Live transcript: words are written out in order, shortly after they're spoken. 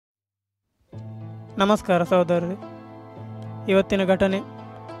ನಮಸ್ಕಾರ ಸಹೋದರರೇ. ಇವತ್ತಿನ ಘಟನೆ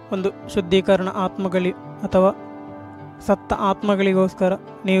ಒಂದು ಶುದ್ಧೀಕರಣ ಆತ್ಮಗಳಿ ಅಥವಾ ಸತ್ತ ಆತ್ಮಗಳಿಗೋಸ್ಕರ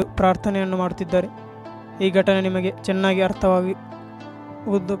ನೀವು ಪ್ರಾರ್ಥನೆಯನ್ನು ಮಾಡುತ್ತಿದ್ದರೆ ಈ ಘಟನೆ ನಿಮಗೆ ಚೆನ್ನಾಗಿ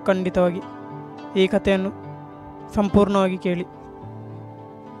ಅರ್ಥವಾಗುವುದು ಖಂಡಿತವಾಗಿ. ಈ ಕಥೆಯನ್ನು ಸಂಪೂರ್ಣವಾಗಿ ಕೇಳಿ.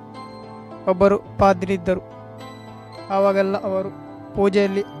 ಒಬ್ಬರು ಪಾದ್ರಿ ಇದ್ದರು. ಆವಾಗೆಲ್ಲ ಅವರು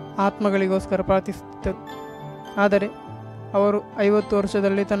ಪೂಜೆಯಲ್ಲಿ ಆತ್ಮಗಳಿಗೋಸ್ಕರ ಪ್ರಾರ್ಥಿಸುತ್ತಿದ್ದರು. ಆದರೆ ಅವರು 50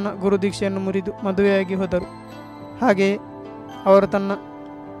 ವರ್ಷದಲ್ಲಿ ತನ್ನ ಗುರುದೀಕ್ಷೆಯನ್ನು ಮುರಿದು ಮದುವೆಯಾಗಿ ಹೋದರು. ಹಾಗೆಯೇ ಅವರು ತನ್ನ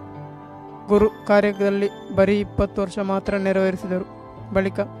ಗುರು ಕಾರ್ಯದಲ್ಲಿ ಬರೀ 20 ವರ್ಷ ಮಾತ್ರ ನೆರವೇರಿಸಿದರು.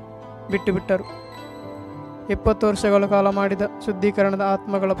 ಬಳಿಕ ಬಿಟ್ಟುಬಿಟ್ಟರು. 20 ವರ್ಷಗಳ ಕಾಲ ಮಾಡಿದ ಶುದ್ಧೀಕರಣದ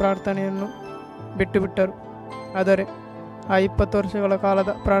ಆತ್ಮಗಳ ಪ್ರಾರ್ಥನೆಯನ್ನು ಬಿಟ್ಟುಬಿಟ್ಟರು. ಆದರೆ ಆ 20 ವರ್ಷಗಳ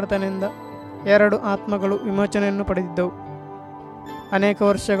ಕಾಲದ ಪ್ರಾರ್ಥನೆಯಿಂದ 2 ಆತ್ಮಗಳು ವಿಮೋಚನೆಯನ್ನು ಪಡೆದಿದ್ದವು. ಅನೇಕ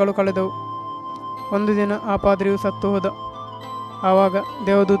ವರ್ಷಗಳು ಕಳೆದವು. ಒಂದು ದಿನ ಆ ಪಾದ್ರಿಯು ಸತ್ತು ಹೋದ. ಆವಾಗ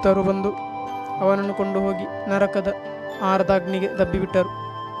ದೇವದೂತರು ಬಂದು ಅವನನ್ನು ಕೊಂಡು ಹೋಗಿ ನರಕದ ಆರದಾಗ್ನಿಗೆ ದಬ್ಬಿಬಿಟ್ಟರು.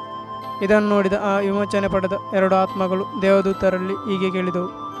 ಇದನ್ನು ನೋಡಿದ ಆ ವಿಮೋಚನೆ ಪಡೆದ 2 ಆತ್ಮಗಳು ದೇವದೂತರಲ್ಲಿ ಹೀಗೆ ಕೇಳಿದವು: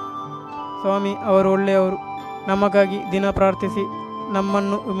 ಸ್ವಾಮಿ, ಅವರು ಒಳ್ಳೆಯವರು, ನಮಗಾಗಿ ದಿನ ಪ್ರಾರ್ಥಿಸಿ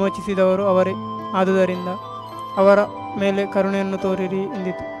ನಮ್ಮನ್ನು ವಿಮೋಚಿಸಿದವರು ಅವರೇ. ಆದುದರಿಂದ ಅವರ ಮೇಲೆ ಕರುಣೆಯನ್ನು ತೋರಿರಿ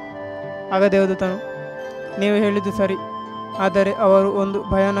ಎಂದಿತು. ಆಗ ದೇವದೂತನು, ನೀವು ಹೇಳಿದ್ದು ಸರಿ, ಆದರೆ ಅವರು ಒಂದು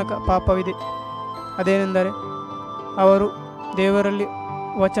ಭಯಾನಕ ಪಾಪವಿದೆ. ಅದೇನೆಂದರೆ ಅವರು ದೇವರಲ್ಲಿ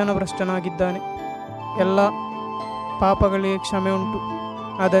ವಚನಭ್ರಷ್ಟನಾಗಿದ್ದಾನೆ. ಎಲ್ಲ ಪಾಪಗಳಿಗೆ ಕ್ಷಮೆ ಉಂಟು,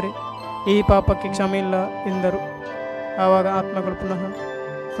 ಆದರೆ ಈ ಪಾಪಕ್ಕೆ ಕ್ಷಮೆ ಇಲ್ಲ ಎಂದರು. ಆವಾಗ ಆತ್ಮಗಳು ಪುನಃ,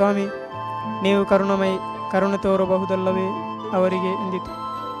 ಸ್ವಾಮಿ, ನೀವು ಕರುಣಮಯಿ, ಕರುಣೆ ತೋರಬಹುದಲ್ಲವೇ ಅವರಿಗೆ ಎಂದಿತು.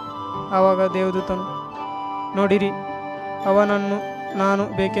 ಆವಾಗ ದೇವದೂತನು, ನೋಡಿರಿ, ಅವನನ್ನು ನಾನು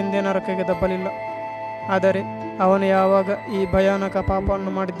ಬೇಕೆಂದೇ ನರಕಕ್ಕೆ ದಬ್ಬಲಿಲ್ಲ. ಆದರೆ ಅವನು ಯಾವಾಗ ಈ ಭಯಾನಕ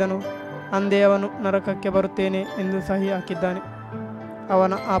ಪಾಪವನ್ನು ಮಾಡಿದ್ದನೋ ಅಂದೇ ಅವನು ನರಕಕ್ಕೆ ಬರುತ್ತೇನೆ ಎಂದು ಸಹಿ ಹಾಕಿದ್ದಾನೆ.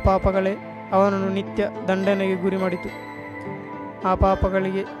 ಅವನ ಆ ಪಾಪಗಳೇ ಅವನನ್ನು ನಿತ್ಯ ದಂಡನೆಗೆ ಗುರಿ ಮಾಡಿತು. ಆ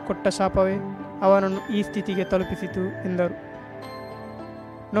ಪಾಪಗಳಿಗೆ ಕೊಟ್ಟ ಶಾಪವೇ ಅವನನ್ನು ಈ ಸ್ಥಿತಿಗೆ ತಲುಪಿಸಿತು ಎಂದರು.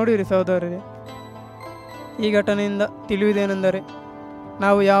 ನೋಡಿರಿ ಸಹೋದರರೇ, ಈ ಘಟನೆಯಿಂದ ತಿಳಿಯುವುದೇನೆಂದರೆ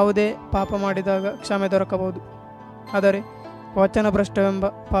ನಾವು ಯಾವುದೇ ಪಾಪ ಮಾಡಿದಾಗ ಕ್ಷಮೆ ದೊರಕಬಹುದು, ಆದರೆ ವಚನಭ್ರಷ್ಟವೆಂಬ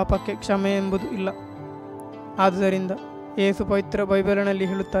ಪಾಪಕ್ಕೆ ಕ್ಷಮೆ ಎಂಬುದು ಇಲ್ಲ. ಆದುದರಿಂದ ಯೇಸು ಪವಿತ್ರ ಬೈಬಲಿನಲ್ಲಿ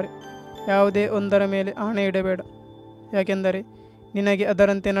ಹೇಳುತ್ತಾರೆ, ಯಾವುದೇ ಒಂದರ ಮೇಲೆ ಆಣೆ ಇಡಬೇಡ, ಯಾಕೆಂದರೆ ನಿನಗೆ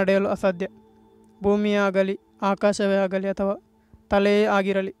ಅದರಂತೆ ನಡೆಯಲು ಅಸಾಧ್ಯ. ಭೂಮಿಯೇ ಆಗಲಿ, ಆಕಾಶವೇ ಆಗಲಿ, ಅಥವಾ ತಲೆಯೇ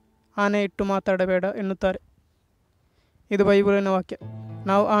ಆಗಿರಲಿ, ಆಣೆ ಇಟ್ಟು ಮಾತಾಡಬೇಡ ಎನ್ನುತ್ತಾರೆ. ಇದು ಬೈಬಲಿನ ವಾಕ್ಯ.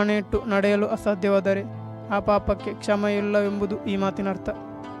 ನಾವು ಆಣೆ ಇಟ್ಟು ನಡೆಯಲು ಅಸಾಧ್ಯವಾದರೆ ಆ ಪಾಪಕ್ಕೆ ಕ್ಷಮೆಯಿಲ್ಲವೆಂಬುದು ಈ ಮಾತಿನ ಅರ್ಥ.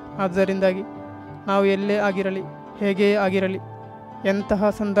 ಆದ್ದರಿಂದಾಗಿ ನಾವು ಎಲ್ಲೇ ಆಗಿರಲಿ, ಹೇಗೆಯೇ ಆಗಿರಲಿ, ಎಂತಹ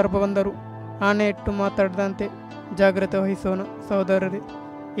ಸಂದರ್ಭ ಬಂದರೂ ಆಣೆ ಇಟ್ಟು ಮಾತಾಡದಂತೆ ಜಾಗ್ರತೆ ವಹಿಸೋಣ ಸಹೋದರರೇ.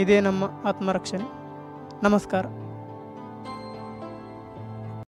 ಇದೇ ನಮ್ಮ ಆತ್ಮರಕ್ಷಣೆ. ನಮಸ್ಕಾರ.